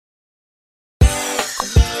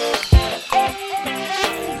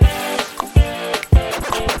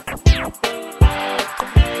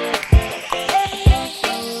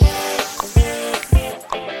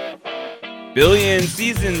Billions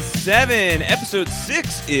Season 7, Episode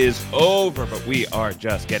 6 is over, but we are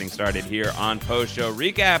just getting started here on Post Show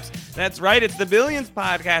Recaps. That's right, it's the Billions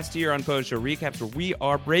podcast here on Post Show Recaps, where we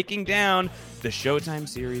are breaking down the Showtime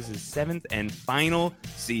series' 7th and final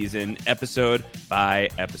season, episode by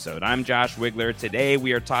episode. I'm Josh Wigler. Today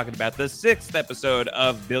we are talking about the 6th episode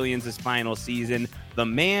of Billions' final season, The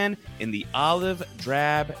Man in the Olive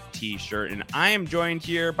Drab T-shirt. And I am joined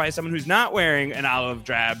here by someone who's not wearing an olive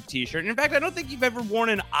drab T-shirt. In fact, I don't think you've ever worn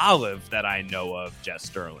an olive that I know of, Jess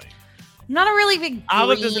Sterling. Not a really big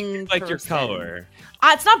olive doesn't look like person. your color.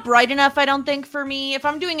 It's not bright enough, I don't think, for me. If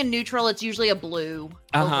I'm doing a neutral, it's usually a blue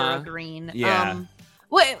over a green. Yeah.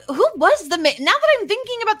 Who was the man? Now that I'm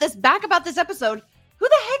thinking about this episode, who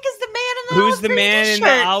the heck is the man in the Who's olive the green man in t-shirt?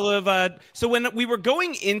 the olive? So when we were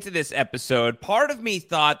going into this episode, part of me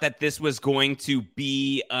thought that this was going to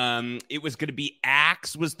be, it was going to be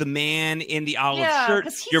Axe was the man in the olive shirt.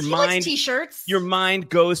 He likes t-shirts. Your mind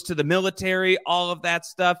goes to the military, all of that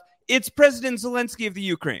stuff. It's President Zelensky of the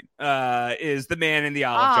Ukraine is the man in the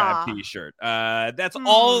olive drab T-shirt. That's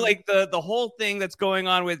all like the whole thing that's going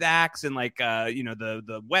on with Axe and like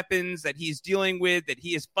the weapons that he's dealing with, that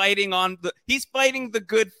he is fighting on. He's fighting the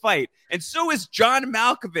good fight, and so is John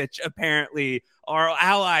Malkovich, apparently our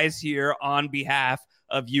allies here on behalf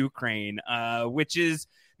of Ukraine, which is.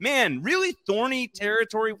 Man, really thorny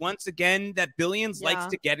territory once again that Billions likes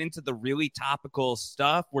to get into the really topical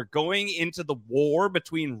stuff. We're going into the war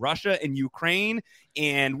between Russia and Ukraine,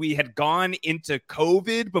 and we had gone into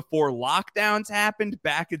COVID before lockdowns happened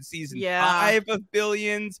back in season 5 of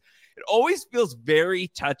Billions. It always feels very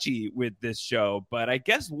touchy with this show, but I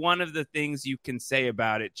guess one of the things you can say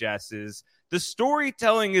about it, Jess, is the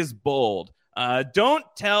storytelling is bold. Don't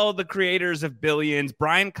tell the creators of Billions,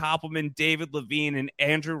 Brian Koppelman, David Levine, and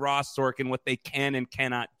Andrew Ross Sorkin what they can and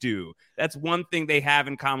cannot do. That's one thing they have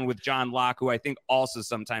in common with John Locke, who I think also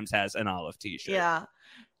sometimes has an olive T-shirt.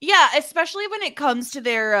 Yeah, especially when it comes to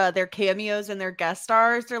their cameos and their guest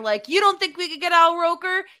stars. They're like, you don't think we could get Al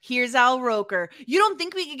Roker? Here's Al Roker. You don't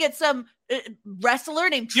think we could get some wrestler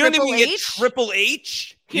named Triple H? You don't think we can get Triple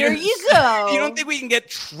H? Here you go. You don't think we can get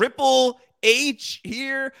Triple H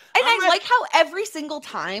here? And I like how every single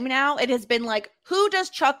time now it has been like, who does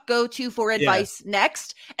Chuck go to for advice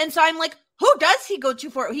next? And so I'm like, who does he go to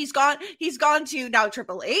for? He's gone to now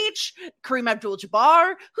Triple H, Kareem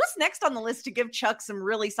Abdul-Jabbar. Who's next on the list to give Chuck some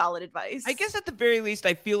really solid advice? I guess at the very least,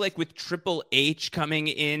 I feel like with Triple H coming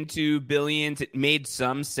into Billions, it made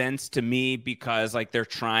some sense to me because like they're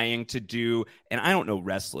trying to do, and I don't know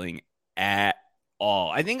wrestling at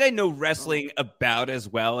all. I think I know wrestling about as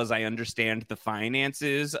well as I understand the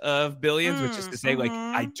finances of Billions, which is to say, like,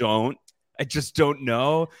 I just don't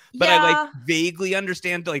know, but I like vaguely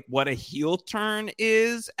understand like what a heel turn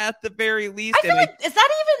is at the very least. I feel like is that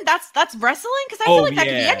even that's wrestling? Because I feel like that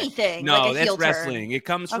could be anything. No, like a that's heel wrestling. Turn. It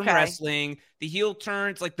comes from wrestling. The heel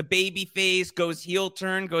turns like the baby face goes heel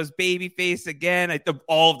turn, goes baby face again.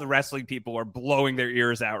 All of the wrestling people are blowing their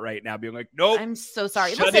ears out right now, being like, "Nope." I'm so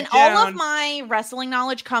sorry. Listen, all of my wrestling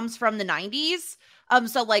knowledge comes from the 90s.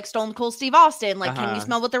 So like Stone Cold Steve Austin, like Can You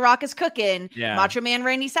Smell What the Rock is Cooking? Yeah. Macho Man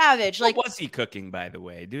Randy Savage. Like, what was he cooking, by the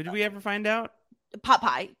way? Did we ever find out? Pot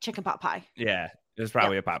pie, chicken pot pie. Yeah, it was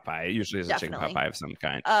probably a pot pie. It usually is a chicken pot pie of some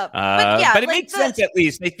kind. But it makes sense at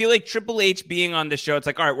least. I feel like Triple H being on the show, it's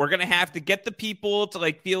like, all right, we're gonna have to get the people to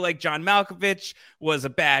like feel like John Malkovich was a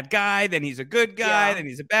bad guy, then he's a good guy, then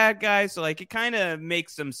he's a bad guy. So like it kind of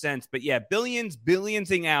makes some sense. But yeah,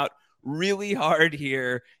 Billionsing out really hard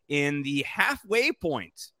here in the halfway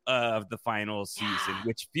point of the final season,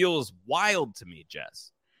 which feels wild to me,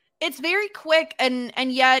 Jess. It's very quick, and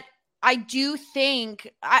yet I do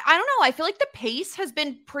think I don't know. I feel like the pace has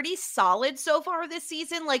been pretty solid so far this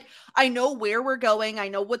season. Like I know where we're going. I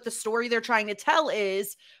know what the story they're trying to tell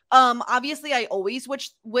is. Obviously, I always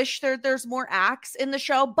wish there's more Axe in the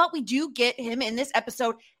show, but we do get him in this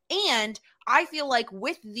episode, and I feel like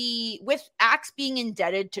with Axe being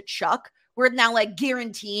indebted to Chuck, we're now like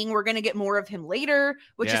guaranteeing we're going to get more of him later,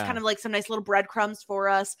 which is kind of like some nice little breadcrumbs for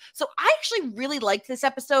us. So I actually really liked this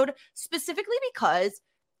episode specifically because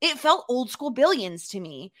it felt old school Billions to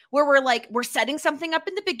me, where we're setting something up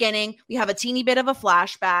in the beginning. We have a teeny bit of a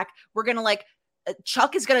flashback. We're going to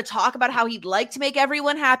Chuck is going to talk about how he'd like to make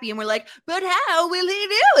everyone happy. And we're like, but how will he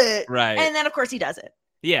do it? Right. And then of course he does it.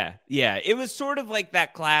 Yeah. It was sort of like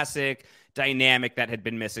that classic dynamic that had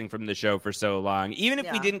been missing from the show for so long. Even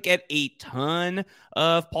if we didn't get a ton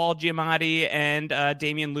of Paul Giamatti and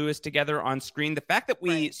Damian Lewis together on screen, the fact that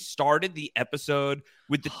we started the episode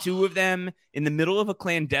with the two of them in the middle of a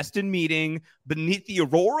clandestine meeting beneath the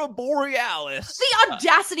Aurora Borealis. The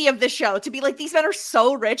audacity of this show to be like, these men are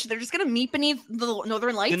so rich, they're just going to meet beneath the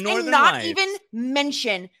Northern Lights and not even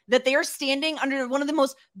mention that they are standing under one of the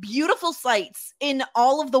most beautiful sights in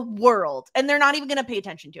all of the world. And they're not even going to pay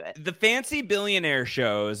attention to it. The fancy billionaire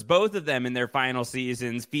shows, both of them in their final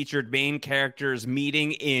seasons, featured main characters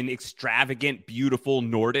meeting in extravagant, beautiful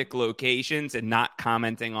Nordic locations and not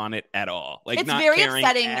commenting on it at all. Like, it's not very caring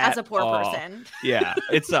upsetting as a poor person. Yeah,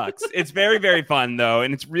 it sucks. It's very, very fun, though.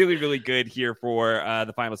 And it's really, really good here for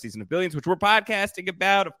the final season of Billions, which we're podcasting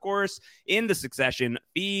about, of course, in the Succession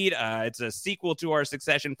feed. It's a sequel to our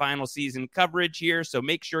Succession final season coverage here. So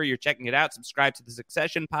make sure you're checking it out. Subscribe to the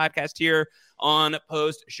Succession podcast here on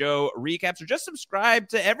post-show recaps, or just subscribe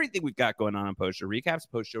to everything we've got going on post-show recaps.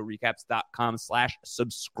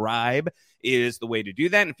 Postshowrecaps.com/subscribe is the way to do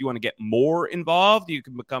that. And if you want to get more involved, you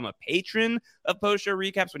can become a patron of post-show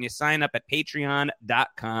recaps when you sign up at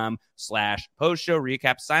patreon.com/post-show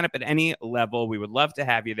recaps. Sign up at any level. We would love to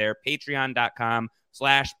have you there.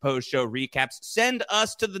 Patreon.com/post-show recaps. Send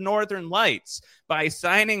us to the Northern Lights by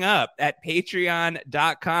signing up at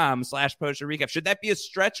patreon.com/post-show recaps. Should that be a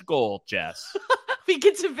stretch goal, Jess? We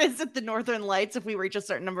get to visit the Northern Lights if we reach a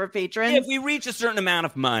certain number of patrons. If we reach a certain amount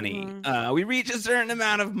of money, we reach a certain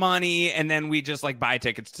amount of money, and then we just like buy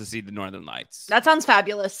tickets to see the Northern Lights. That sounds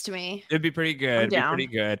fabulous to me. It'd be pretty good.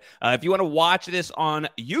 If you want to watch this on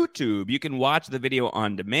YouTube, you can watch the video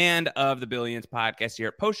on demand of the Billions podcast here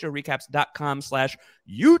at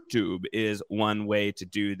postshowrecaps.com/YouTube is one way to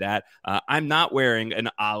do that. I'm not wearing an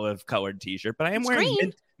olive colored t-shirt, but I am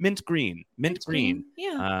wearing mint green.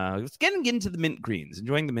 Yeah. Let's get into the mint greens.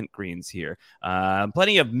 Enjoying the mint greens here.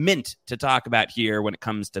 Plenty of mint to talk about here when it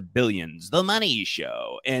comes to Billions, the Money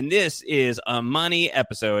Show. And this is a money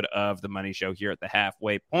episode of the Money Show here at the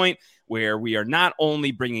halfway point, where we are not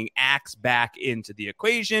only bringing Axe back into the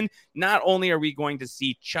equation, not only are we going to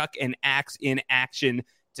see Chuck and Axe in action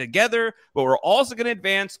together, but we're also going to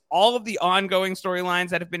advance all of the ongoing storylines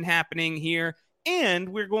that have been happening here. And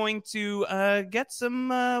we're going to get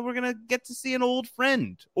to see an old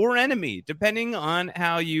friend or enemy, depending on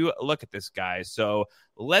how you look at this guy. So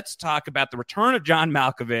let's talk about the return of John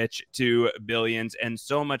Malkovich to Billions and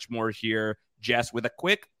so much more here, Jess, with a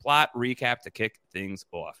quick plot recap to kick things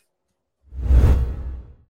off.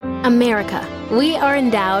 America. We are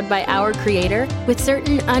endowed by our Creator with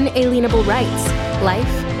certain unalienable rights: life,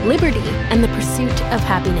 liberty, and the pursuit of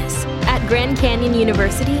happiness. At Grand Canyon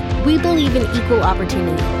University, we believe in equal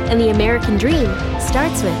opportunity, and the American dream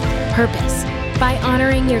starts with purpose. By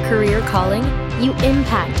honoring your career calling, you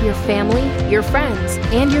impact your family, your friends,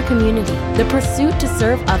 and your community. The pursuit to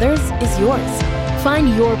serve others is yours. Find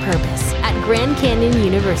your purpose at Grand Canyon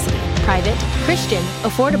University. Private, Christian,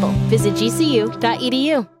 affordable. Visit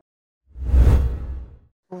gcu.edu.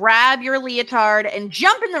 Grab your leotard and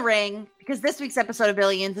jump in the ring, because this week's episode of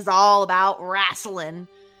Billions is all about wrestling.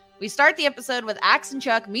 We start the episode with Axe and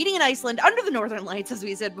Chuck meeting in Iceland under the Northern Lights, as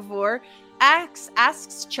we said before. Axe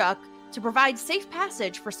asks Chuck to provide safe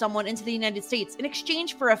passage for someone into the United States in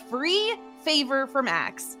exchange for a free favor from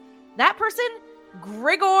Axe. That person,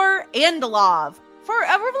 Grigor Andalov. For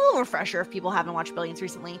a little refresher, if people haven't watched Billions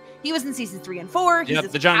recently, he was in seasons 3 and 4. He's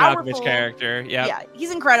the John Malkovich character. Yeah,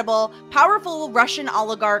 he's incredible. Powerful Russian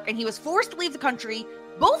oligarch, and he was forced to leave the country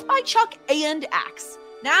both by Chuck and Axe.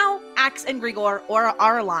 Now, Axe and Grigor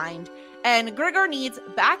are aligned, and Grigor needs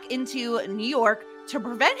back into New York to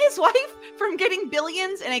prevent his wife from getting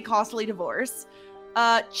billions in a costly divorce.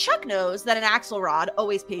 Chuck knows that an Axelrod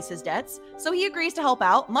always pays his debts, so he agrees to help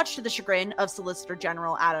out, much to the chagrin of Solicitor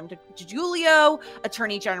General Adam DiGiulio,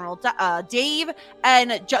 Attorney General Dave,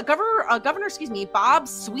 and Governor Bob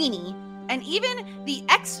Sweeney, and even the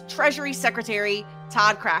ex-Treasury Secretary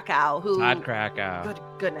Todd Krakow. Good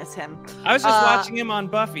goodness, him. I was just watching him on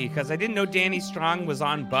Buffy because I didn't know Danny Strong was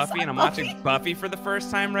on Buffy, and I'm watching Buffy for the first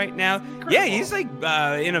time right now. Incredible. Yeah, he's like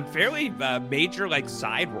in a fairly major like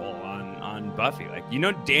side role on Buffy. Like, you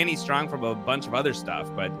know Danny Strong from a bunch of other stuff,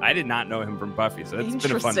 but I did not know him from Buffy, so that's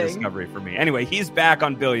been a fun discovery for me. Anyway, he's back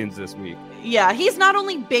on Billions this week. Yeah, he's not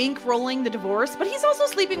only bankrolling the divorce, but he's also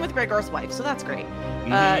sleeping with Gregor's wife, so that's great.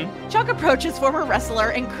 Chuck approaches former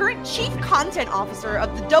wrestler and current chief content officer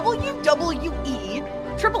of the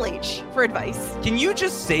WWE, Triple H for advice. Can you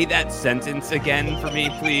just say that sentence again for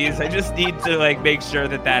me, please? I just need to make sure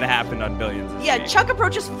that happened on Billions. Yeah, Chuck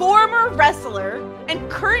approaches former wrestler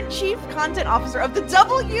and current chief content officer of the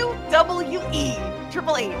WWE,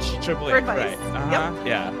 Triple H, for advice. Right. Uh-huh. Yep.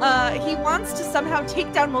 Yeah. He wants to somehow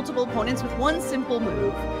take down multiple opponents with one simple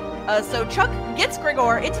move. So Chuck gets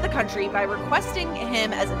Grigor into the country by requesting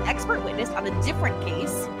him as an expert witness on a different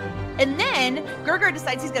case. And then Grigor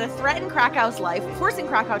decides he's going to threaten Krakow's life, forcing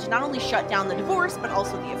Krakow to not only shut down the divorce, but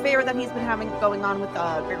also the affair that he's been having going on with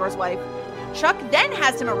Grigor's wife. Chuck then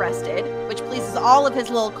has him arrested, which pleases all of his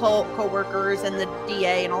little co-workers and the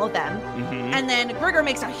DA and all of them. Mm-hmm. And then Grigor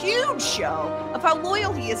makes a huge show of how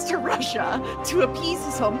loyal he is to Russia to appease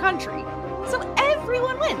his home country. So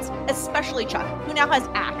everyone wins, especially Chuck, who now has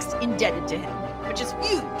Axe indebted to him, which is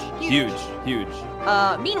huge.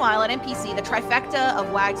 Meanwhile, at NPC, the trifecta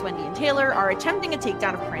of Wags, Wendy, and Taylor are attempting a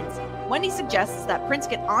takedown of Prince. Wendy suggests that Prince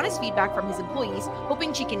get honest feedback from his employees,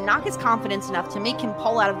 hoping she can knock his confidence enough to make him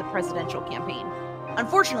pull out of the presidential campaign.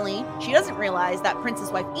 Unfortunately, she doesn't realize that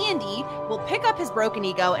Prince's wife, Andy, will pick up his broken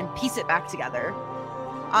ego and piece it back together.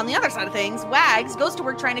 On the other side of things, Wags goes to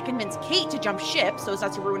work trying to convince Kate to jump ship so as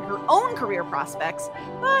not to ruin her own career prospects,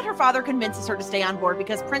 but her father convinces her to stay on board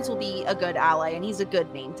because Prince will be a good ally and he's a good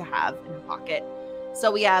name to have in her pocket.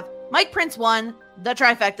 So we have Mike Prince 1, the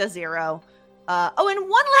trifecta 0. And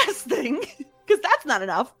one last thing, because that's not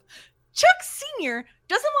enough. Chuck Sr.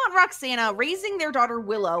 doesn't want Roxana raising their daughter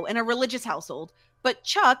Willow in a religious household, but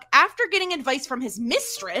Chuck, after getting advice from his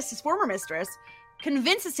former mistress,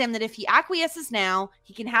 convinces him that if he acquiesces now,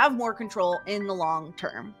 he can have more control in the long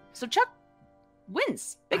term. So Chuck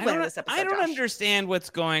wins. Big winner this episode. I don't understand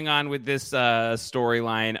what's going on with this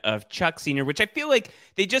storyline of Chuck Sr., which I feel like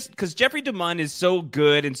because Jeffrey DeMunn is so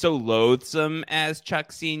good and so loathsome as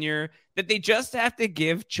Chuck Sr., that they just have to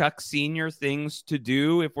give Chuck Sr. things to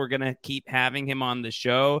do if we're going to keep having him on the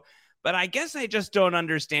show. But I guess I just don't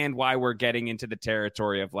understand why we're getting into the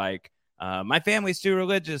territory of my family's too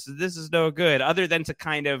religious. This is no good, other than to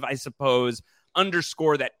kind of, I suppose,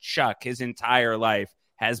 underscore that Chuck, his entire life,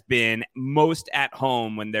 has been most at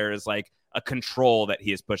home when there is a control that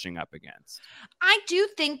he is pushing up against. I do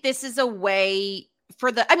think this is a way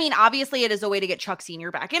obviously it is a way to get Chuck Sr.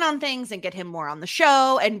 back in on things and get him more on the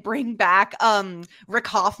show and bring back Rick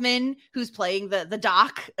Hoffman, who's playing the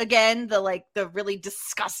doc again, the really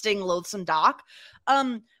disgusting, loathsome doc.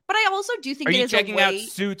 But I also do think Are you checking out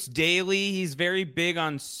Suits daily? He's very big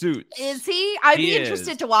on Suits. Is he? I'd be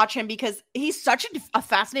interested to watch him because he's such a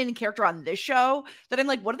fascinating character on this show that I'm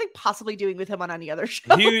like, what are they possibly doing with him on any other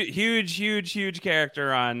show? Huge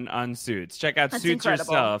character on Suits. Check out Suits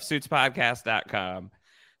incredible. Yourself, suitspodcast.com.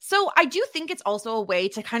 So I do think it's also a way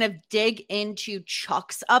to kind of dig into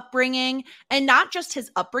Chuck's upbringing, and not just his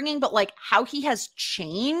upbringing, but how he has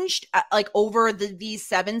changed over these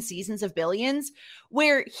 7 seasons of Billions,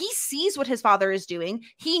 where he sees what his father is doing.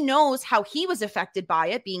 He knows how he was affected by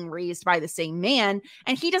it, being raised by the same man,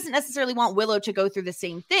 and he doesn't necessarily want Willow to go through the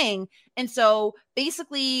same thing. And so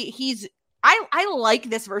basically I like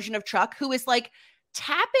this version of Chuck, who is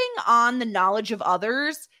tapping on the knowledge of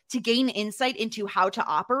others to gain insight into how to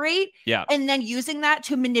operate, and then using that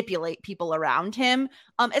to manipulate people around him,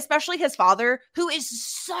 especially his father, who is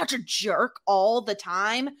such a jerk all the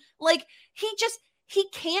time. He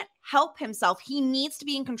can't help himself. He needs to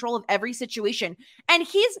be in control of every situation. And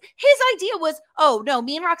his idea was, oh, no,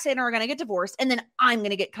 me and Roxana are going to get divorced, and then I'm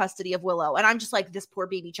going to get custody of Willow. And I'm just like, this poor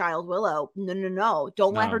baby child, Willow. No.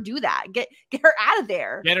 Don't let her do that. Get her out of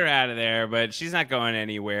there. Get her out of there, but she's not going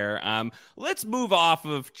anywhere. Let's move off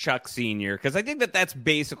of Chuck Sr., because I think that's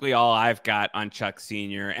basically all I've got on Chuck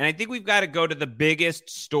Sr. And I think we've got to go to the biggest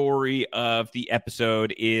story of the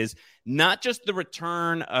episode is not just the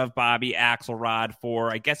return of Bobby Axelrod for,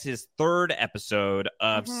 I guess, his 3rd episode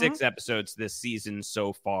of 6 episodes this season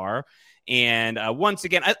so far. And once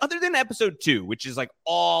again, other than episode 2, which is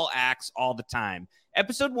all Axe all the time.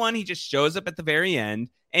 Episode 1, he just shows up at the very end.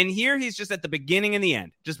 And here he's just at the beginning and the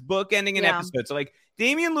end, just bookending an episode. So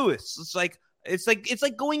Damian Lewis, it's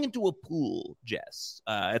like going into a pool, Jess.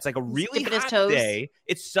 It's a really hot day.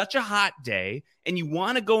 It's such a hot day, and you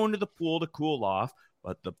want to go into the pool to cool off,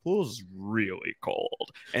 but the pool's really cold.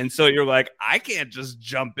 And so you're like, I can't just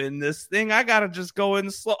jump in this thing. I got to just go in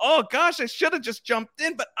slow. Oh, gosh, I should have just jumped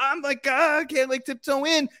in. But I'm I can't tiptoe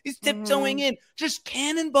in. He's tiptoeing in. Just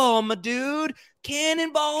cannonball, my dude.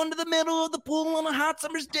 Cannonball into the middle of the pool on a hot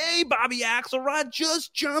summer's day. Bobby Axelrod,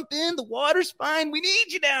 just jump in. The water's fine. We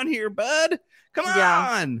need you down here, bud. Come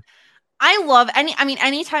on. I love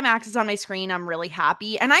anytime Axe is on my screen, I'm really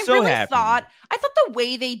happy. And I thought the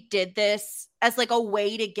way they did this as like a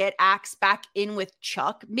way to get Axe back in with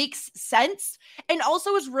Chuck makes sense. And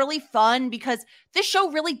also is really fun because this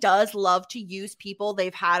show really does love to use people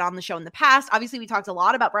they've had on the show in the past. Obviously, we talked a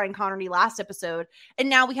lot about Brian Connerty last episode, and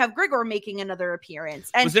now we have Grigor making another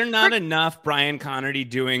appearance. And was there not enough Brian Connerty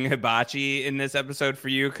doing hibachi in this episode for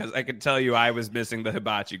you? Because I could tell you I was missing the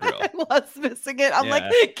hibachi grill. I was missing it. I'm like,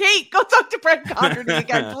 Kate, go talk to Brian Connerty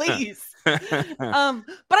again, please. But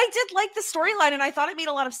I did like the storyline, and I thought it made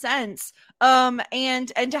a lot of sense.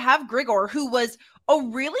 And to have Grigor, who was a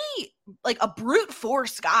really like a brute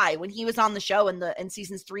force guy when he was on the show in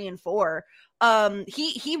seasons 3 and 4.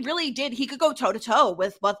 He really did. He could go toe to toe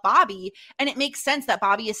with Bobby, and it makes sense that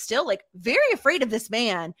Bobby is still like very afraid of this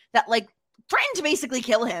man that like threatened to basically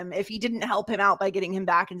kill him if he didn't help him out by getting him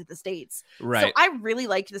back into the States. Right. So I really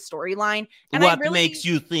liked the storyline. And what makes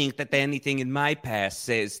you think that anything in my past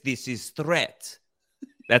says this is threat?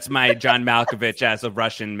 That's my John Malkovich as a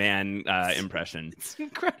Russian man impression. It's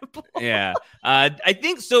incredible. Yeah. I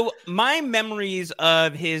think so. My memories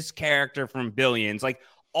of his character from Billions, like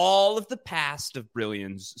all of the past of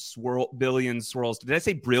Billions swirls. Did I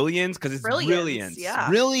say Brilliance? Because it's Brilliance. Yeah.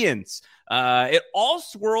 Brilliance. It all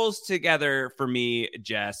swirls together for me,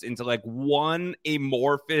 Jess, into like one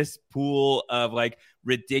amorphous pool of like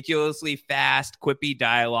ridiculously fast, quippy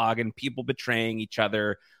dialogue and people betraying each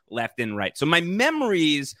other left and right. So my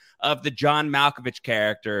memories of the John Malkovich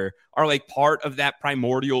character are like part of that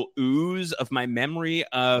primordial ooze of my memory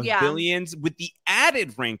of Billions, with the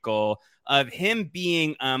added wrinkle of him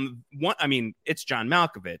being it's John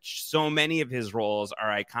Malkovich. So many of his roles are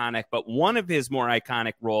iconic, but one of his more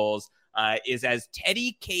iconic roles is as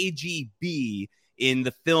Teddy KGB in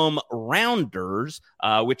the film Rounders,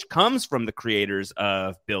 which comes from the creators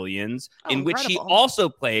of Billions, in which he also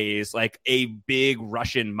plays like a big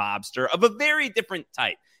Russian mobster of a very different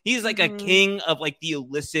type. He's like a king of like the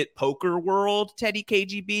illicit poker world, Teddy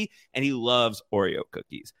KGB, and he loves Oreo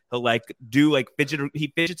cookies. He'll like do like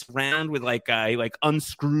he fidgets around with like he like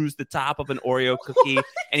unscrews the top of an Oreo cookie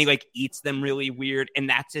and he like eats them really weird, and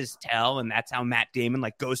that's his tell, and that's how Matt Damon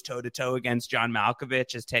like goes toe to toe against John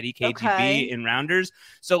Malkovich as Teddy KGB in Rounders.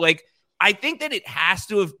 So like I think that it has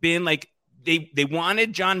to have been like they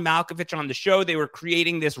wanted John Malkovich on the show. They were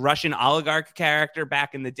creating this Russian oligarch character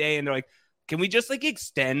back in the day, and they're like, can we just like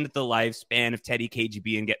extend the lifespan of Teddy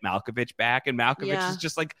KGB and get Malkovich back? And Malkovich is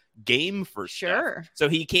just like game for stuff. So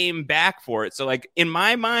he came back for it. So like in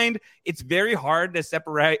my mind, it's very hard to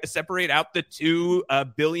separate out the two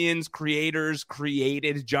Billions creators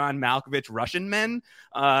created John Malkovich Russian men.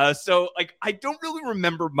 So like I don't really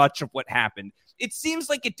remember much of what happened. It seems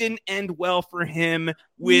like it didn't end well for him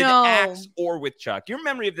with Axe or with Chuck. Your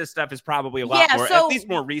memory of this stuff is probably a lot more, at least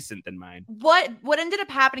more recent than mine. What ended up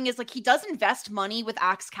happening is like he does invest money with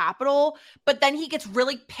Axe Capital, but then he gets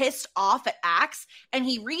really pissed off at Axe and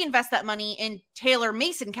he reinvests that money in Taylor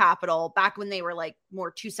Mason Capital back when they were like more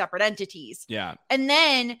two separate entities. Yeah. And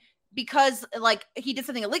then because like he did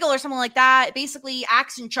something illegal or something like that, basically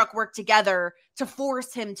Axe and Chuck work together to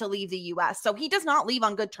force him to leave the US. So he does not leave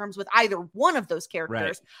on good terms with either one of those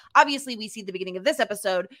characters. Right. Obviously, we see at the beginning of this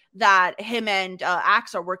episode that him and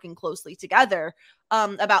Axe are working closely together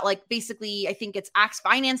about like basically, I think it's Axe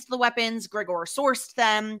financed the weapons, Grigor sourced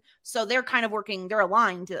them. So they're kind of working, they're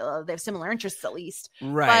aligned. They have similar interests at least.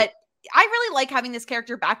 Right. But I really like having this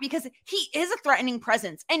character back because he is a threatening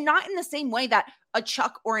presence, and not in the same way that a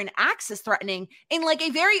Chuck or an Axe is threatening, in like a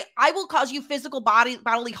very I will cause you physical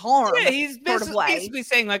bodily harm. Yeah, he's sort of way. Basically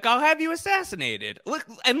saying like I'll have you assassinated. Look,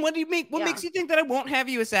 and what do you make? What makes you think that I won't have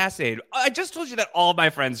you assassinated? I just told you that all my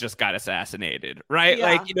friends just got assassinated, right? Yeah.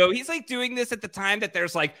 Like, you know, he's like doing this at the time that there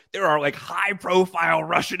are like high profile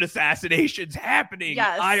Russian assassinations happening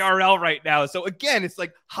IRL right now. So again, it's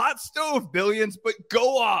like hot stove Billions, but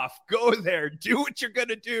go off, go there, do what you're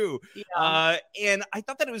gonna do. Yeah. And I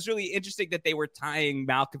thought that it was really interesting that they were tying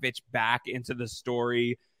Malkovich back into the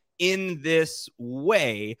story in this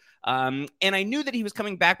way. And I knew that he was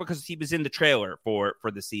coming back because he was in the trailer for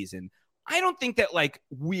the season. I don't think that like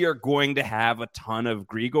we are going to have a ton of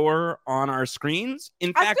Grigor on our screens.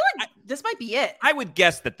 In fact, I feel like this might be it. I would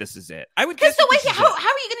guess that this is it. I would guess the way how are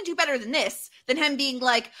you going to do better than this? Than him being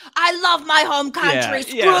like, I love my home country,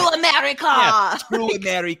 screw America, screw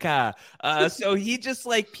America. So he just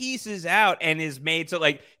like pieces out and is made to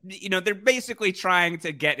like they're basically trying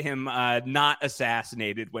to get him not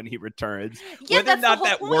assassinated when he returns. Yeah, Whether or not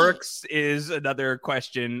that point. works is another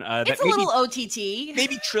question. It's a little OTT.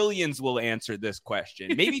 Maybe Trillions will answer this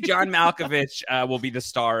question. Maybe John Malkovich will be the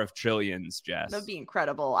star of Trillions, Jess. That'd be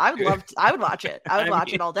incredible. I would watch it. I would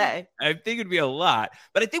watch it all day. I think it'd be a lot.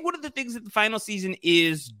 But I think one of the things that the final season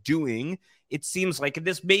is doing, it seems like, and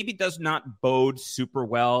this maybe does not bode super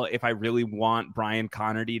well if I really want Brian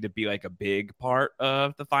Connerty to be like a big part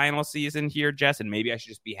of the final season here, Jess, and maybe I should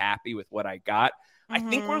just be happy with what I got. I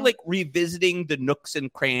think we're like revisiting the nooks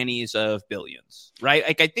and crannies of Billions, right?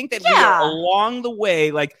 Like I think that we are along the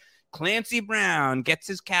way, like Clancy Brown gets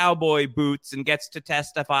his cowboy boots and gets to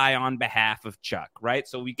testify on behalf of Chuck, right?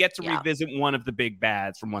 So we get to revisit one of the big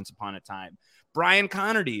bads from Once Upon a Time. Brian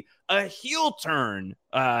Connerty, a heel turn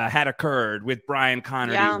had occurred with Brian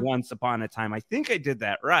Connerty once upon a time. I think I did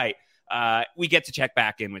that right. We get to check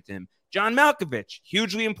back in with him. John Malkovich,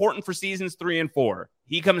 hugely important for seasons 3 and 4.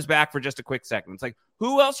 He comes back for just a quick second. It's like,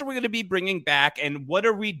 who else are we going to be bringing back? And what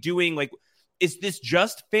are we doing? Like, is this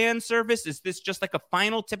just fan service? Is this just like a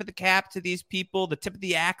final tip of the cap to these people, the tip of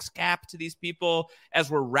the axe cap to these people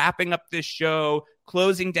as we're wrapping up this show,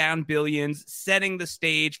 closing down Billions, setting the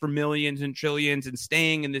stage for Millions and Trillions and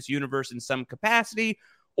staying in this universe in some capacity?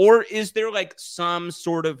 Or is there like some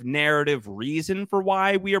sort of narrative reason for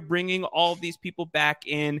why we are bringing all of these people back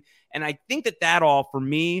in? And I think that all, for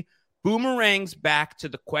me, boomerangs back to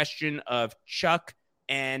the question of Chuck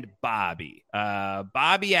and Bobby.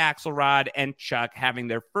 Bobby Axelrod and Chuck having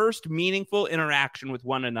their first meaningful interaction with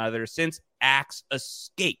one another since Axe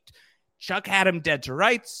escaped. Chuck had him dead to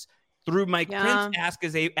rights. Through Mike Prince,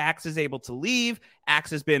 Axe is able to leave. Axe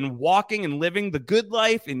has been walking and living the good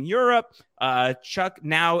life in Europe. Chuck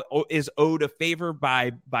now is owed a favor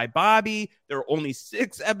by Bobby. There are only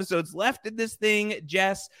 6 episodes left in this thing,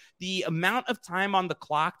 Jess. The amount of time on the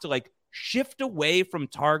clock to like shift away from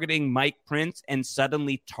targeting Mike Prince and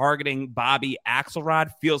suddenly targeting Bobby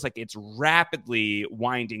Axelrod feels like it's rapidly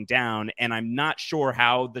winding down, and I'm not sure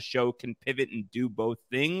how the show can pivot and do both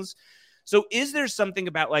things. So is there something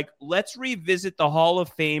about like, let's revisit the Hall of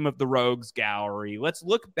Fame of the Rogues Gallery. Let's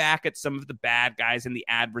look back at some of the bad guys and the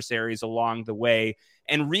adversaries along the way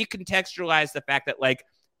and recontextualize the fact that like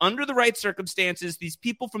under the right circumstances, these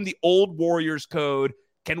people from the old Warriors Code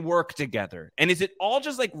can work together. And is it all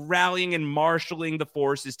just like rallying and marshaling the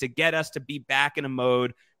forces to get us to be back in a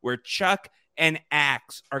mode where Chuck and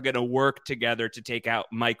Axe are going to work together to take out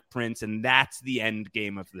Mike Prince, and that's the end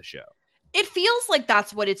game of the show? It feels like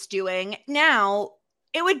that's what it's doing. Now,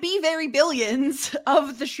 it would be very Billions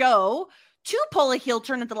of the show to pull a heel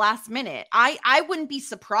turn at the last minute. I wouldn't be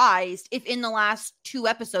surprised if in the last 2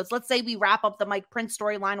 episodes, let's say we wrap up the Mike Prince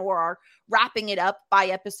storyline or are wrapping it up by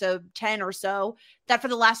episode 10 or so, that for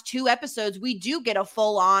the last 2 episodes, we do get a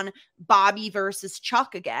full-on Bobby versus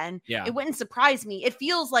Chuck again. Yeah. It wouldn't surprise me. It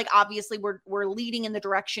feels like obviously we're leading in the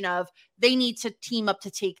direction of they need to team up to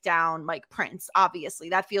take down Mike Prince. Obviously,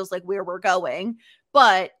 that feels like where we're going.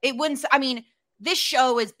 But it wouldn't, I mean, this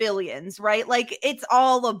show is Billions, right? Like it's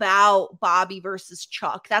all about Bobby versus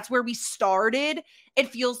Chuck. That's where we started. It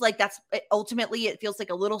feels like ultimately it feels like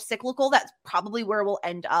a little cyclical. That's probably where we'll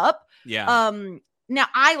end up. Yeah. Now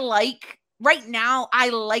I like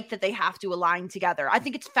that they have to align together. I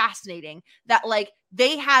think it's fascinating that like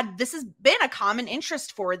this has been a common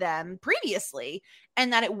interest for them previously,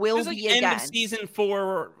 and that it will be again. End of season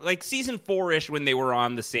 4, like season 4-ish, when they were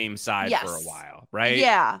on the same side for a while, right?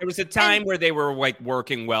 Yeah. There was a time where they were like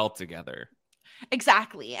working well together.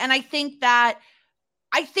 Exactly. And I think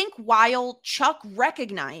while Chuck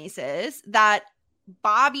recognizes that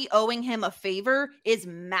Bobby owing him a favor is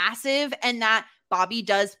massive, and that Bobby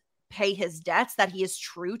does pay his debts, that he is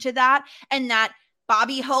true to that, and that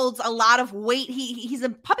Bobby holds a lot of weight. He's a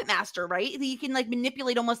puppet master, right? He can like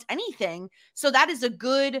manipulate almost anything. So that is a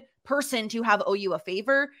good person to have owe you a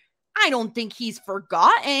favor. I don't think he's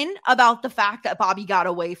forgotten about the fact that Bobby got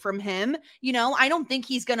away from him. You know, I don't think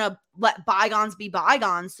he's going to let bygones be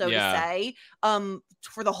bygones, so to say,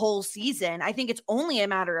 for the whole season. I think it's only a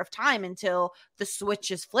matter of time until the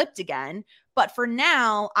switch is flipped again. But for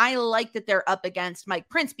now, I like that they're up against Mike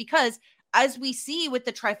Prince because as we see with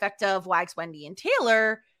the trifecta of Wags, Wendy, and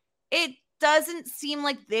Taylor, it doesn't seem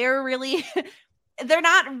like they're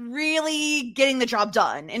not really getting the job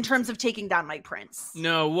done in terms of taking down Mike Prince.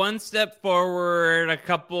 No, one step forward, a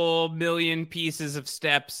couple million pieces of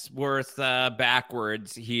steps worth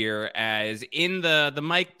backwards here, as in the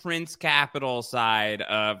Mike Prince capital side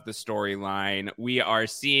of the storyline, we are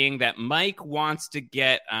seeing that Mike wants to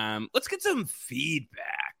get, let's get some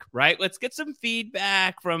feedback right? Let's get some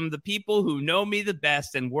feedback from the people who know me the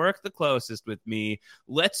best and work the closest with me.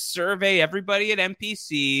 Let's survey everybody at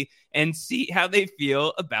NPC and see how they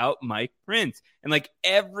feel about Mike Prince. And like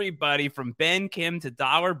everybody from Ben Kim to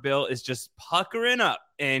Dollar Bill is just puckering up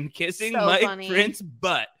and kissing Mike Prince's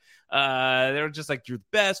butt. They were just like, you're the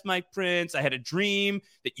best, Mike Prince. I had a dream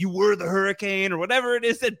that you were the hurricane, or whatever it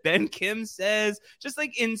is that Ben Kim says. Just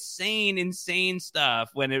like insane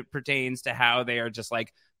stuff when it pertains to how they are just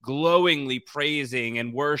like glowingly praising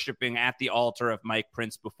and worshiping at the altar of Mike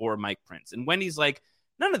Prince before Mike Prince. And Wendy's like,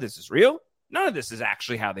 none of this is real. None of this is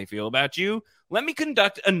actually how they feel about you. Let me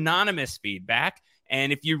conduct anonymous feedback.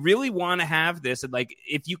 And if you really want to have this, and like,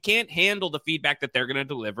 if you can't handle the feedback that they're going to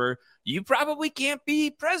deliver, you probably can't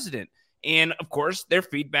be president. And of course, their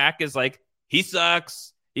feedback is like, he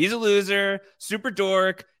sucks. He's a loser, super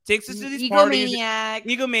dork, takes us to these parties.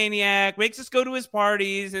 Egomaniac, makes us go to his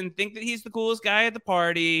parties and think that he's the coolest guy at the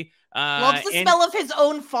party. Loves the smell of his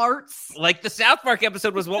own farts. Like the South Park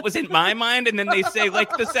episode was what was in my mind. And then they say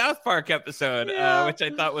like the South Park episode, which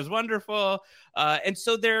I thought was wonderful. And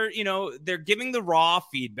so they're giving the raw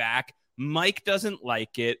feedback. Mike doesn't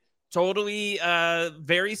like it. Totally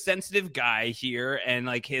very sensitive guy here. And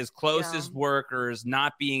like his closest workers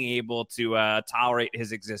not being able to tolerate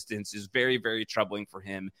his existence is very, very troubling for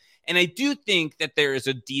him. And I do think that there is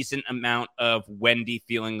a decent amount of Wendy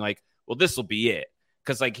feeling like, well, this will be it.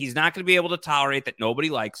 Because like he's not going to be able to tolerate that nobody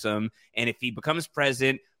likes him. And if he becomes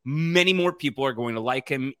president, many more people are going to like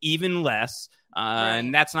him even less.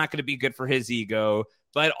 And that's not going to be good for his ego.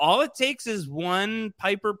 But all it takes is one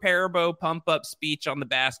Piper Parabo pump-up speech on the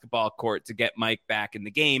basketball court to get Mike back in the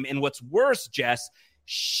game. And what's worse, Jess,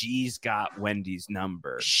 she's got Wendy's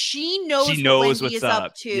number. She knows what Wendy is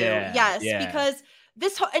up to. Yes, because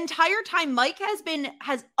this entire time, Mike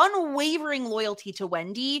has unwavering loyalty to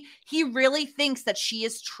Wendy. He really thinks that she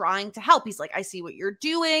is trying to help. He's like, I see what you're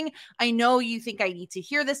doing. I know you think I need to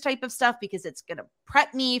hear this type of stuff because it's going to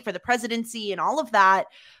prep me for the presidency and all of that.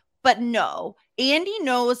 But no, Andy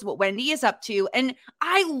knows what Wendy is up to. And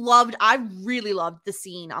I really loved the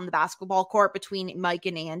scene on the basketball court between Mike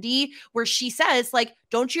and Andy, where she says, like,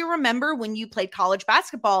 don't you remember when you played college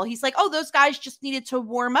basketball? He's like, oh, those guys just needed to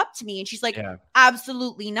warm up to me. And she's like,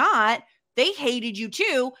 absolutely not. They hated you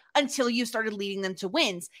too until you started leading them to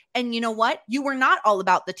wins. And you know what? You were not all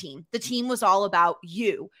about the team. The team was all about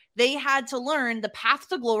you. They had to learn the path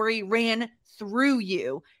to glory ran through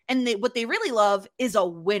you. And what they really love is a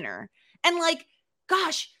winner. And like,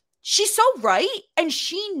 gosh, she's so right. And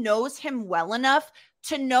she knows him well enough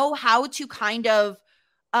to know how to kind of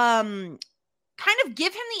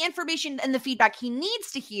give him the information and the feedback he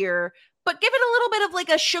needs to hear, but give it a little bit of like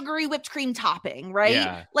a sugary whipped cream topping, right?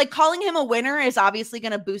 Yeah. Like calling him a winner is obviously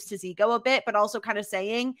going to boost his ego a bit, but also kind of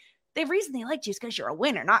saying the reason they liked you is because you're a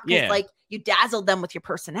winner, not because like you dazzled them with your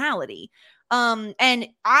personality. And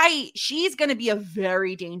she's going to be a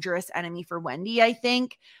very dangerous enemy for Wendy, I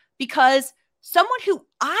think, because someone who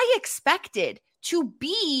I expected to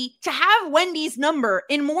have Wendy's number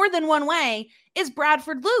in more than one way is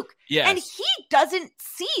Bradford Luke. Yes. And he doesn't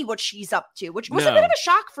see what she's up to, which was a bit of a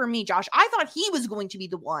shock for me, Josh. I thought he was going to be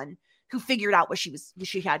the one who figured out what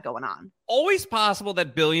she had going on. Always possible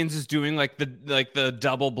that Billions is doing like the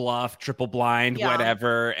double bluff, triple blind,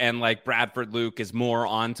 whatever. And like Bradford Luke is more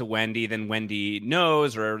onto Wendy than Wendy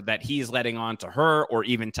knows, or that he's letting on to her or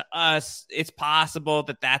even to us. It's possible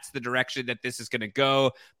that that's the direction that this is going to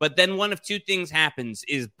go. But then one of two things happens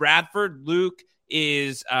is Bradford Luke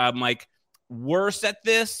is like worse at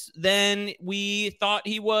this than we thought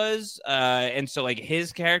he was. And so like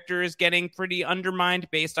his character is getting pretty undermined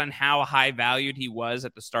based on how high valued he was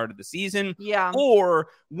at the start of the season. Yeah. Or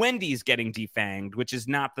Wendy's getting defanged, which is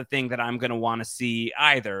not the thing that I'm going to want to see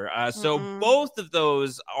either. So both of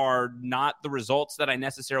those are not the results that I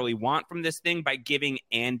necessarily want from this thing by giving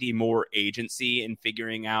Andy more agency in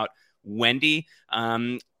figuring out Wendy.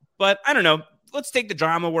 But I don't know. Let's take the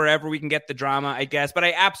drama wherever we can get the drama, I guess. But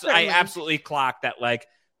I absolutely clocked that, like,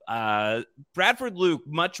 Bradford Luke,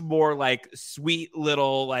 much more like sweet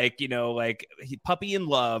little, like, puppy in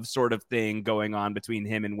love sort of thing going on between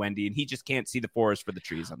him and Wendy. And he just can't see the forest for the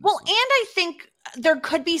trees on this one. And I think there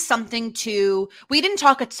could be something to, we didn't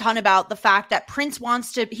talk a ton about the fact that Prince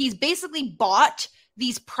he's basically bought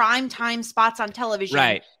these prime time spots on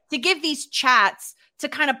television to give these chats to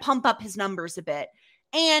kind of pump up his numbers a bit.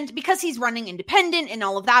 And because he's running independent and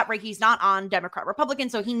all of that, right? He's not on Democrat, Republican,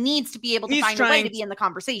 so he needs to be able to find a way to be in the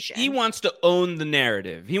conversation. He wants to own the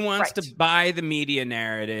narrative. He wants to buy the media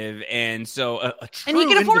narrative, and so a true, and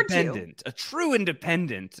he can afford a true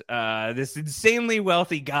independent, this insanely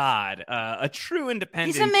wealthy god, a true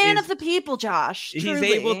independent. He's a man of the people, Josh.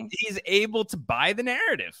 Truly. He's able to buy the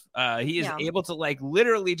narrative. He is able to like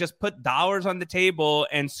literally just put dollars on the table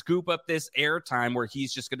and scoop up this airtime where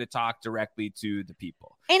he's just going to talk directly to the people.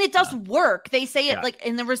 And it does work. They say it like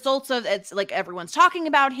in the results of it's like everyone's talking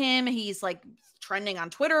about him. He's like trending on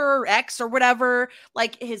Twitter or X or whatever.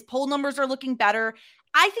 Like his poll numbers are looking better.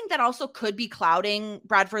 I think that also could be clouding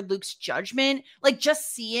Bradford Luke's judgment. Like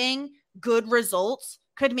just seeing good results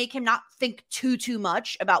could make him not think too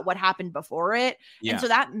much about what happened before it. Yeah. And so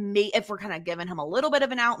that may, if we're kind of giving him a little bit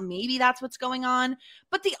of an out, maybe that's what's going on.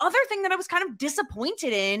 But the other thing that I was kind of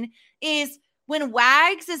disappointed in is when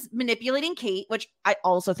Wags is manipulating Kate, which I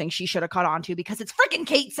also think she should have caught on to because it's freaking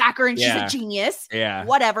Kate Sacker and she's a genius. Yeah.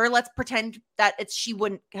 Whatever. Let's pretend that she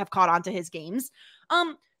wouldn't have caught on to his games.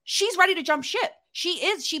 She's ready to jump ship.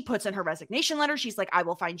 She puts in her resignation letter. She's like, I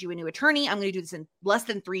will find you a new attorney. I'm going to do this in less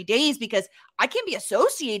than 3 days because I can't be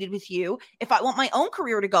associated with you if I want my own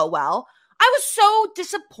career to go well. I was so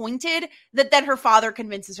disappointed that then her father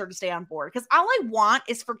convinces her to stay on board because all I want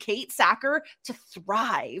is for Kate Sacker to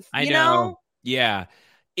thrive. I know. Yeah,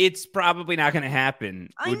 it's probably not going to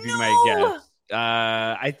happen, would be my guess.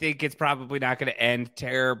 I think it's probably not going to end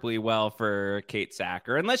terribly well for Kate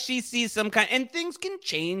Sacker unless she sees some kind, and things can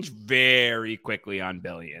change very quickly on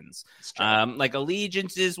Billions. Like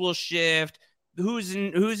allegiances will shift. Who's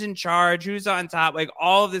in charge? Who's on top? Like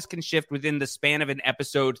all of this can shift within the span of an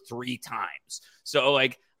episode 3 times. So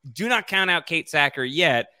like, do not count out Kate Sacker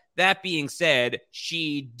yet. That being said,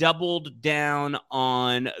 she doubled down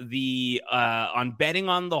on on betting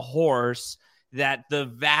on the horse that the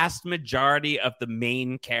vast majority of the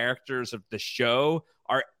main characters of the show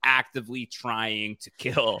are actively trying to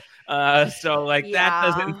kill. So like that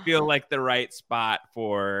doesn't feel like the right spot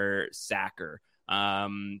for Sacker.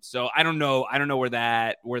 So I don't know where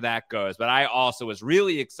that goes, but I also was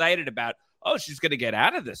really excited about, she's going to get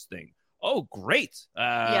out of this thing. Oh, great.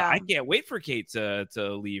 I can't wait for Kate to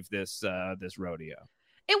leave this rodeo.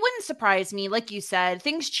 It wouldn't surprise me. Like you said,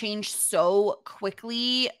 things change so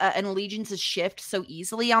quickly and allegiances shift so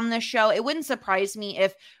easily on this show. It wouldn't surprise me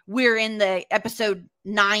if we're in the episode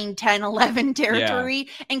 9, 10, 11 territory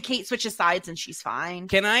and Kate switches sides and she's fine.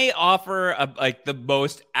 Can I offer the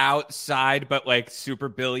most outside but like super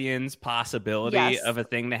Billions possibility of a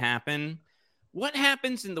thing to happen? What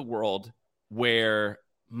happens in the world where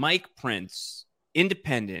Mike Prince,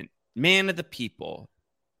 independent, man of the people,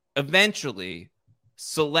 eventually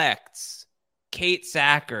selects Kate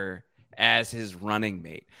Sacker as his running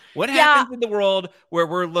mate? What happens in the world where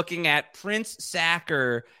we're looking at Prince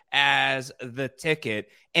Sacker as the ticket?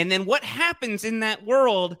 And then what happens in that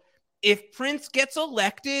world if Prince gets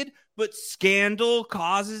elected, but scandal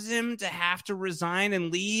causes him to have to resign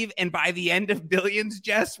and leave? And by the end of Billions,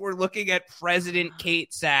 Jess, we're looking at President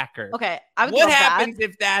Kate Sacker. Okay. What happens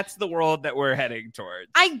if that's the world that we're heading towards?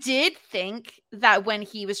 I did think that when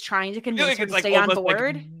he was trying to convince her to stay on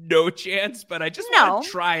board. Like no chance, but I just want to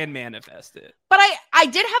try and manifest it. But I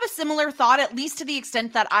did have a similar thought, at least to the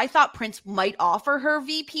extent that I thought Prince might offer her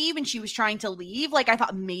VP when she was trying to leave. Like I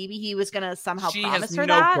thought maybe he was going to somehow promise her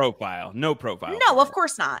that. No profile. No, of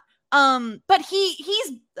course not. But he's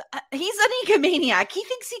an egomaniac. He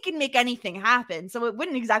thinks he can make anything happen. So it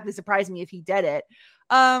wouldn't exactly surprise me if he did it.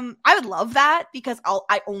 I would love that because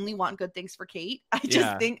I only want good things for Kate.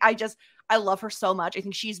 I love her so much. I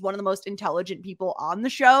think she's one of the most intelligent people on the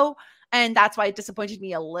show. And that's why it disappointed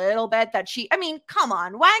me a little bit that come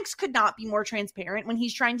on. Wags could not be more transparent when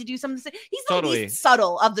he's trying to do something. He's the least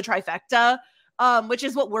subtle of the trifecta. Which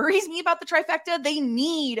is what worries me about the trifecta. They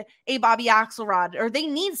need a Bobby Axelrod, or they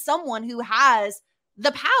need someone who has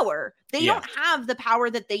the power. They don't have the power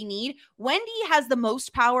that they need. Wendy has the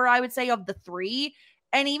most power, I would say, of the 3.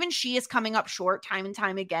 And even she is coming up short time and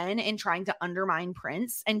time again in trying to undermine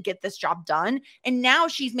Prince and get this job done. And now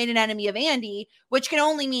she's made an enemy of Andy, which can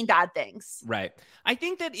only mean bad things. Right. I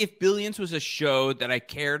think that if Billions was a show that I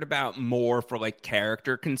cared about more for like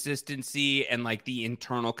character consistency and like the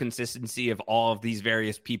internal consistency of all of these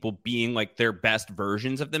various people being like their best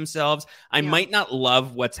versions of themselves, I might not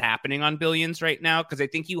love what's happening on Billions right now. Cause I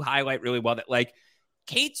think you highlight really well that like,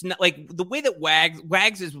 Kate's not like the way that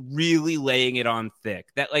Wags is really laying it on thick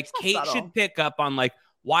that like Kate should pick up on like,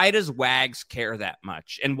 why does Wags care that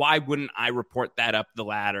much? And why wouldn't I report that up the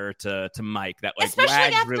ladder to Mike that like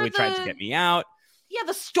Wags really tried to get me out? Yeah,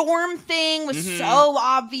 the storm thing was so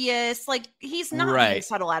obvious. Like, he's not being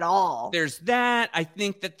subtle at all. There's that. I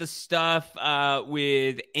think that the stuff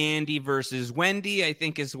with Andy versus Wendy, I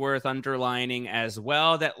think, is worth underlining as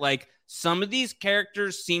well. That, like, some of these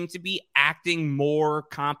characters seem to be acting more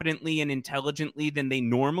competently and intelligently than they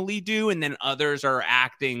normally do, and then others are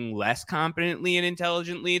acting less competently and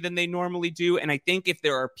intelligently than they normally do. And I think if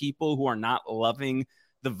there are people who are not loving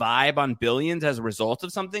the vibe on Billions as a result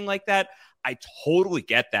of something like that, I totally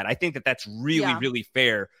get that. I think that that's really, really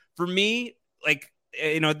fair. For me, like,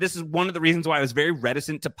 you know, this is one of the reasons why I was very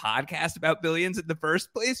reticent to podcast about Billions in the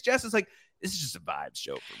first place. Jess is like, this is just a vibes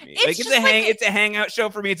show for me. It's a hangout show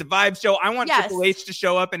for me. It's a vibes show. I want Triple H to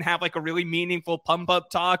show up and have like a really meaningful pump up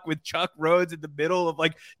talk with Chuck Rhodes in the middle of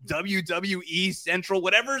like WWE Central,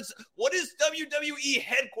 what is WWE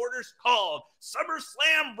headquarters called?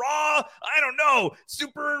 SummerSlam Raw? I don't know.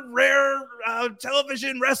 Super rare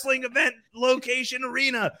television wrestling event location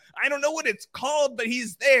arena. I don't know what it's called, but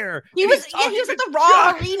he's there. He was at the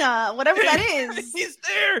Raw arena, whatever that is. He's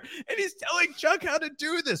there and he's telling Chuck how to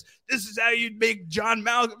do this. This is how you'd make John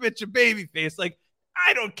Malkovich a babyface. Like,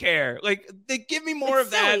 I don't care. Like, they give me more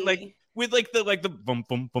of that. Like, with like the boom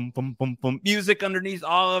boom boom boom boom boom music underneath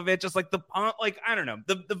all of it, just like the pump. Like, I don't know,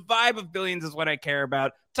 the vibe of Billions is what I care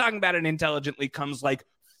about. Talking about it intelligently comes like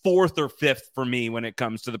fourth or fifth for me when it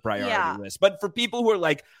comes to the priority list. But for people who are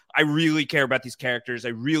like, I really care about these characters, I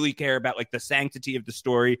really care about like the sanctity of the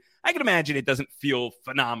story, I can imagine it doesn't feel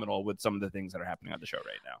phenomenal with some of the things that are happening on the show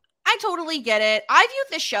right now. I totally get it. I view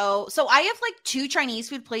the show, so I have like 2 Chinese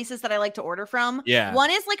food places that I like to order from. Yeah.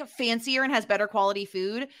 One is like fancier and has better quality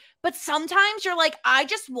food, but sometimes you're like, I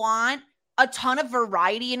just want a ton of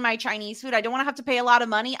variety in my Chinese food. I don't want to have to pay a lot of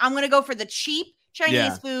money. I'm going to go for the cheap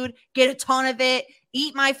Chinese food, get a ton of it,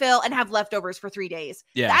 eat my fill, and have leftovers for 3 days.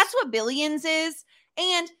 Yes. That's what Billions is.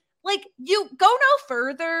 And like, you go no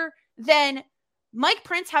further than Mike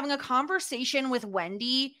Prince having a conversation with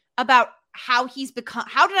Wendy about how did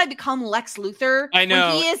I become Lex Luthor? I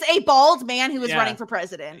know. When he is a bald man who is running for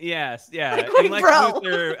president. Yes, yeah. Like, and Lex bro.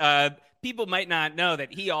 Luthor, people might not know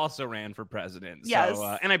that he also ran for president. Yes.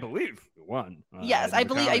 So, and I believe he won. Yes, I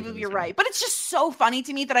believe you're right. But it's just so funny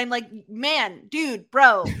to me that I'm like, man, dude,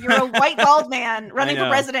 bro, you're a white bald man running for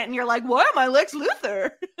president, and you're like, why am I Lex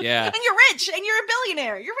Luthor? Yeah. And you're rich, and you're a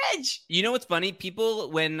billionaire. You're rich. You know what's funny? People,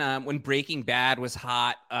 when Breaking Bad was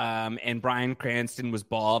hot, and Bryan Cranston was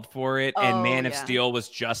bald for it, and Man of Steel was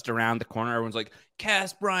just around the corner, everyone's like,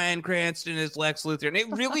 cast Bryan Cranston as Lex Luthor. And it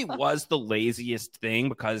really was the laziest thing,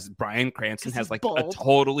 because Bryan Cranston has like a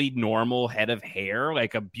totally normal head of hair,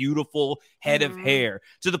 like a beautiful head of hair,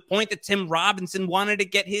 to the point that Tim Robinson wanted to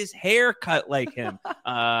get his hair cut like him.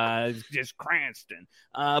 Just Cranston.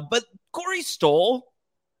 But Corey Stoll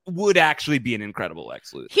would actually be an incredible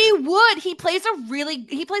Lex Luthor. He would. He plays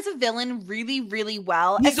a villain really, really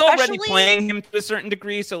well. He's already playing him to a certain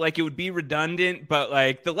degree, so like it would be redundant, but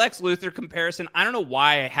like the Lex Luthor comparison, I don't know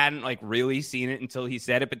why I hadn't like really seen it until he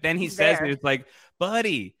said it, but then he says it, it's like,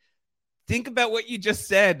 buddy, think about what you just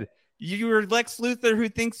said. You're Lex Luthor who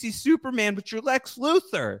thinks he's Superman, but you're Lex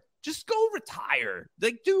Luthor. Just go retire.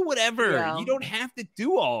 Like, do whatever. Yeah. You don't have to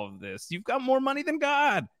do all of this. You've got more money than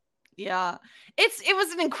God. Yeah, it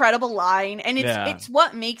was an incredible line, and it's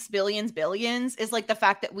what makes Billions is like the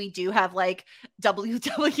fact that we do have like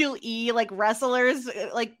WWE like wrestlers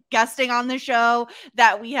like guesting on the show,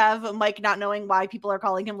 that we have Mike not knowing why people are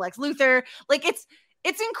calling him Lex Luthor. Like, it's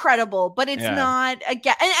incredible, but it's not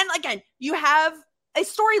again. And again, you have a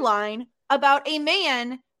storyline about a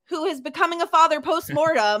man who is becoming a father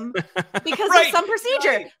post-mortem because of some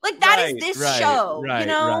procedure. Like, that is this show, you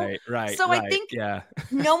know? So I think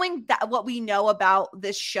knowing that what we know about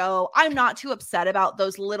this show, I'm not too upset about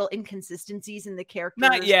those little inconsistencies in the characters.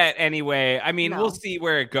 Not yet, anyway. I mean, we'll see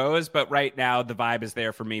where it goes, but right now the vibe is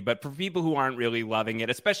there for me. But for people who aren't really loving it,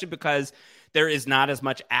 especially because there is not as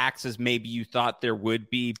much Axe as maybe you thought there would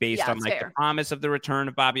be based on like the promise of the return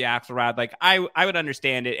of Bobby Axelrod. Like, I would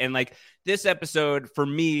understand it. And like this episode, for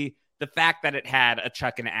me, the fact that it had a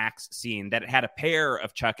Chuck and Axe scene, that it had a pair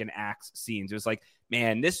of Chuck and Axe scenes, it was like,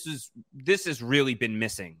 man, this has really been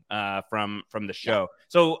missing from the show.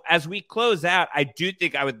 So as we close out, I do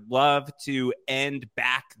think I would love to end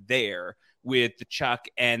back there with the Chuck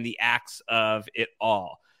and the Axe of it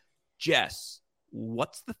all. Jess,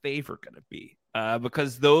 what's the favor going to be?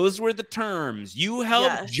 Because those were the terms. You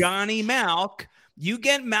helped Johnny Malk You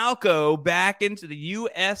get Malco back into the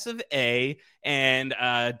US of A and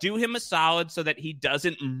do him a solid so that he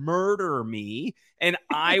doesn't murder me, and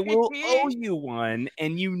I will owe you one.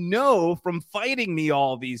 And you know from fighting me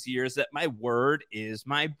all these years that my word is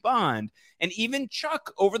my bond. And even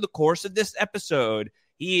Chuck, over the course of this episode,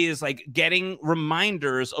 he is like getting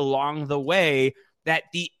reminders along the way that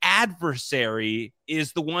the adversary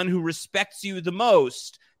is the one who respects you the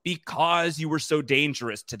most because you were so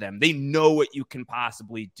dangerous to them. They know what you can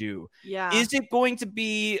possibly do. Yeah. Is it going to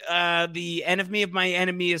be the enemy of my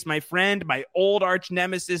enemy is my friend? My old arch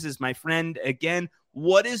nemesis is my friend again?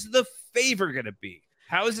 What is the favor going to be?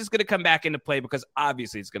 How is this going to come back into play? Because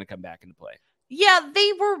obviously it's going to come back into play. Yeah,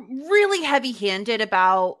 they were really heavy-handed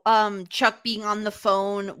about Chuck being on the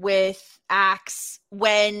phone with Axe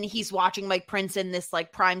when he's watching Mike Prince in this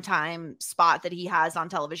like primetime spot that he has on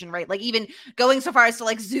television, right? Like even going so far as to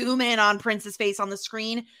like zoom in on Prince's face on the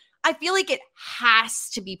screen. I feel like it has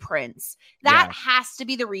to be Prince. That has to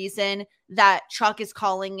be the reason that Chuck is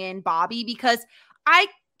calling in Bobby, because I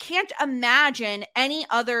can't imagine any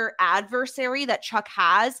other adversary that Chuck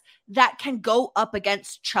has that can go up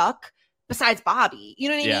against Chuck besides Bobby. You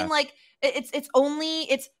know what I mean? Like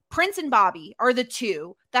it's Prince and Bobby are the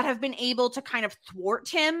two that have been able to kind of thwart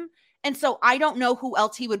him. And so I don't know who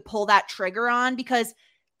else he would pull that trigger on, because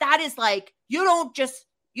that is like, you don't just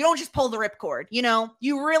pull the ripcord, you know,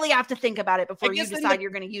 you really have to think about it before you decide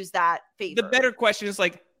you're going to use that favor. The better question is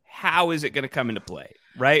like, how is it going to come into play?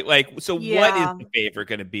 Right? Like, so what is the favor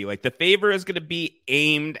going to be? Like, the favor is going to be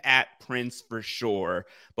aimed at Prince for sure.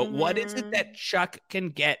 But what is it that Chuck can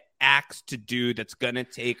get Axe to do that's going to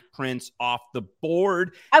take Prince off the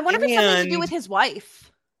board? I wonder if it's something to do with his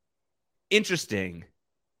wife. Interesting.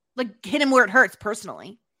 Like, hit him where it hurts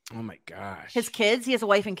personally. Oh my gosh. His kids, he has a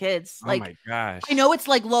wife and kids. Like, oh my gosh. I know it's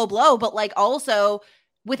like low blow, but like also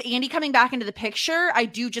with Andy coming back into the picture, I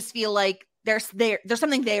do just feel like there's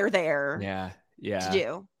something there. Yeah. To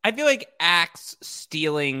do. I feel like Axe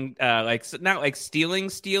stealing, like not like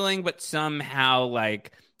stealing, but somehow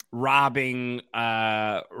like robbing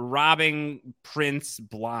Prince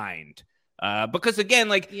blind. Because again,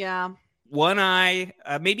 like one eye,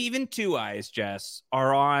 maybe even two eyes, Jess,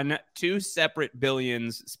 are on two separate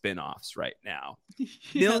Billions spinoffs right now.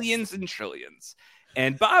 Millions and trillions.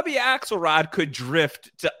 And Bobby Axelrod could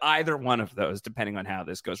drift to either one of those, depending on how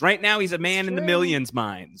this goes. Right now, he's a man in the Millions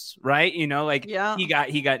minds, right? You know, like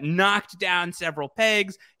he got knocked down several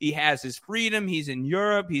pegs. He has his freedom. He's in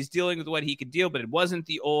Europe. He's dealing with what he could deal, but it wasn't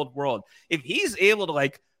the old world. If he's able to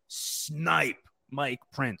like snipe Mike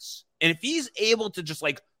Prince, and if he's able to just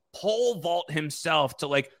like pole vault himself to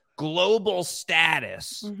like global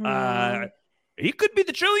status, he could be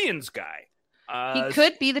the Trillions guy. He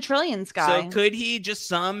could be the Trillions guy. So could he just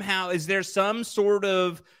somehow, is there some sort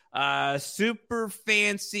of super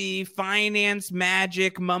fancy finance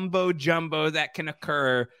magic mumbo jumbo that can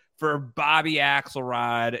occur for Bobby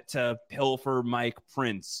Axelrod to pilfer Mike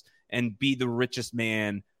Prince and be the richest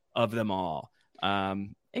man of them all?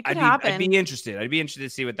 It could happen. I'd be interested. I'd be interested to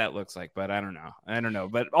see what that looks like, but I don't know.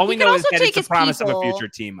 But all we know is that it's a promise of a future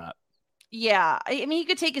team up. Yeah, I mean, he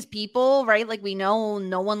could take his people, right? Like, we know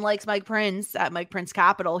no one likes Mike Prince at Mike Prince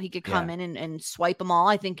Capital. He could come in and swipe them all.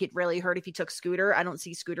 I think it really hurt if he took Scooter. I don't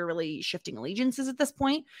see Scooter really shifting allegiances at this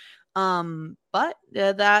point. But what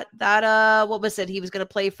was it? He was going to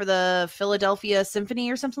play for the Philadelphia Symphony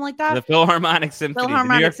or something like that. The Philharmonic Symphony, the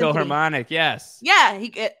New York Philharmonic. Yes. Yeah,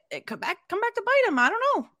 it come back to bite him. I don't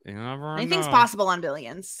know. Anything's possible on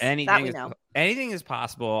Billions. Anything is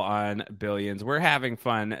possible on Billions. We're having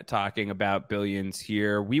fun talking about Billions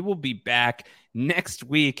here. We will be back next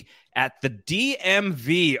week at the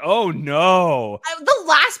DMV. Oh no. The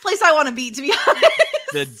last place I want to be, to be honest.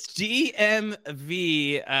 The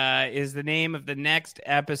DMV is the name of the next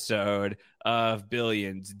episode of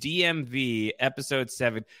Billions. DMV, episode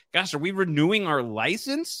 7. Gosh, are we renewing our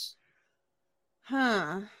license?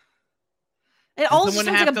 Huh. It all sounds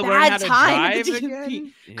like a bad time at the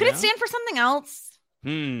DMV. Could it stand for something else?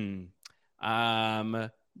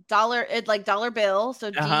 Dollar, like dollar bill. So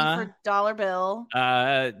D for dollar bill.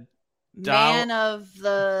 Man of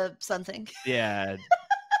the something. Yeah.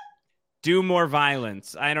 Do more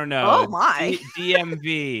violence. I don't know. Oh my.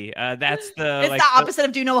 DMV. That's the. It's like the opposite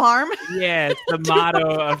of do no harm. Yeah, it's the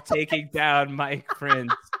motto of taking down Mike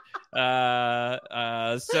Prince. So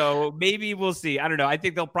maybe we'll see. I don't know. I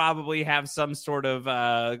think they'll probably have some sort of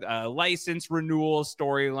license renewal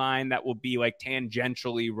storyline that will be like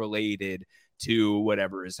tangentially related to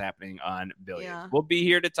whatever is happening on Billions. Yeah. We'll be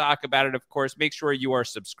here to talk about it, of course. Make sure you are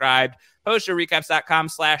subscribed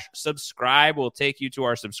postshowrecaps.com/subscribe will take you to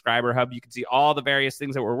our subscriber hub. You can see all the various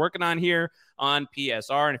things that we're working on here on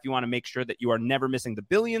PSR. And if you want to make sure that you are never missing the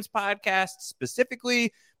Billions podcast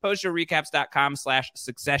specifically,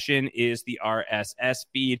 postshowrecaps.com/succession is the RSS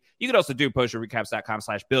feed. You could also do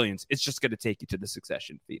postshowrecaps.com/billions. It's just going to take you to the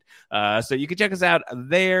Succession feed. So you can check us out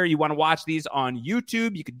there. You want to watch these on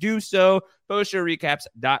YouTube, you could do so.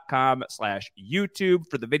 postshowrecaps.com/YouTube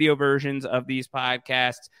for the video versions of these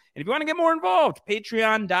podcasts. And if you want to get more involved,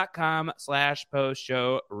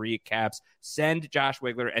 patreon.com/postshowrecaps. Send Josh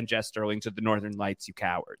Wigler and Jess Sterling to the Northern Lights, you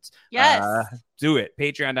cowards. Yes. Do it.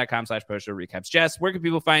 Patreon.com/postshowrecaps. Jess, where can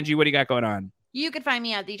people find you? What do you got going on? You can find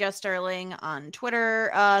me at the Jess Sterling on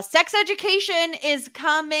Twitter. Sex Education is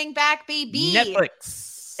coming back, baby. Netflix.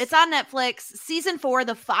 It's on Netflix. Season 4,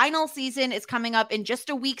 the final season, is coming up in just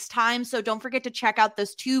a week's time. So don't forget to check out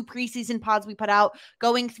those 2 preseason pods we put out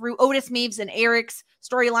going through Otis, Maeve's, and Eric's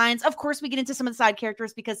storylines. Of course, we get into some of the side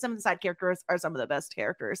characters because some of the side characters are some of the best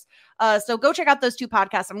characters. So go check out those 2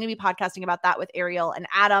 podcasts. I'm going to be podcasting about that with Ariel and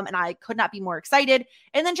Adam, and I could not be more excited.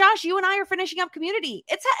 And then, Josh, you and I are finishing up Community.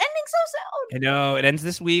 It's ending so soon. I know. It ends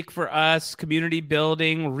this week for us. Community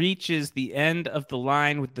building reaches the end of the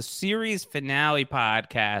line with the series finale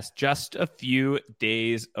podcast just a few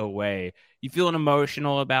days away. You feeling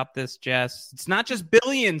emotional about this, Jess? It's not just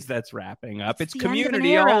Billions that's wrapping up. It's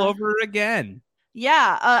Community all over again.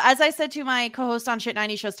 Yeah. As I said to my co-host on Shit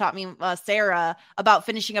 90 Shows Taught Me, Sarah, about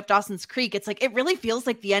finishing up Dawson's Creek, it's like, it really feels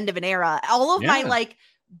like the end of an era. All of my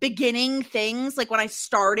beginning things, like when I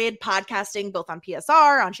started podcasting both on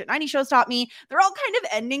PSR, on Shit 90 Shows Taught Me, they're all kind of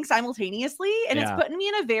ending simultaneously. And it's putting me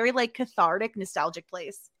in a very cathartic, nostalgic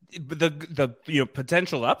place. The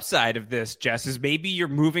potential upside of this, Jess, is maybe you're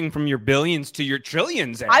moving from your billions to your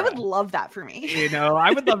trillions era. I would love that for me.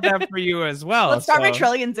 I would love that for you as well. Let's start my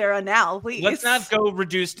trillions era now, please. Let's not go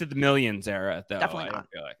reduce to the millions era, though. Definitely not.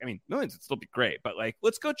 I mean, millions would still be great, but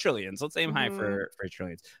let's go trillions. Let's aim high for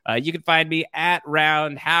trillions. You can find me at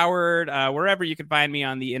Round Howard, wherever you can find me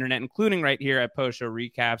on the internet, including right here at Post Show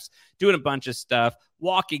Recaps, doing a bunch of stuff.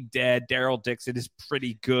 Walking Dead, Daryl Dixon is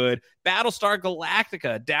pretty good. Battlestar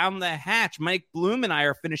Galactica, Down the Hatch. Mike Bloom and I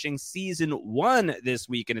are finishing season 1 this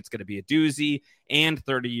week, and it's going to be a doozy. And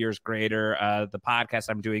 30 Years Greater, the podcast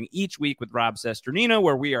I'm doing each week with Rob Sesternino,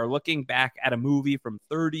 where we are looking back at a movie from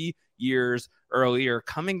 30 years earlier.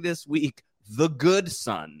 Coming this week, The Good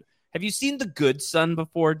Son. Have you seen The Good Son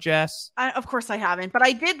before, Jess? Of course I haven't, but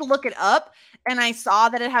I did look it up, and I saw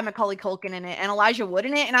that it had Macaulay Culkin in it and Elijah Wood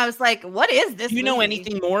in it, and I was like, what is this Do you know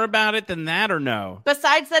anything more about it than that, or no?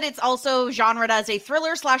 Besides that, it's also genred as a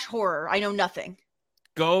thriller/horror. I know nothing.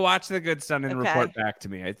 Go watch The Good Son and report back to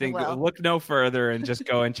me. I think look no further and just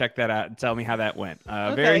go and check that out and tell me how that went.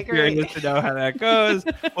 Very curious to know how that goes.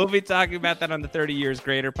 We'll be talking about that on the 30 Years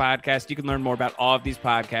Greater podcast. You can learn more about all of these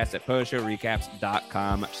podcasts at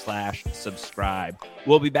postshowrecaps.com/subscribe.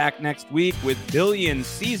 We'll be back next week with Billions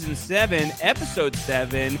Season 7, Episode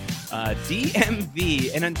 7,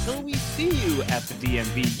 DMV. And until we see you at the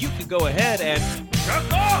DMV, you can go ahead and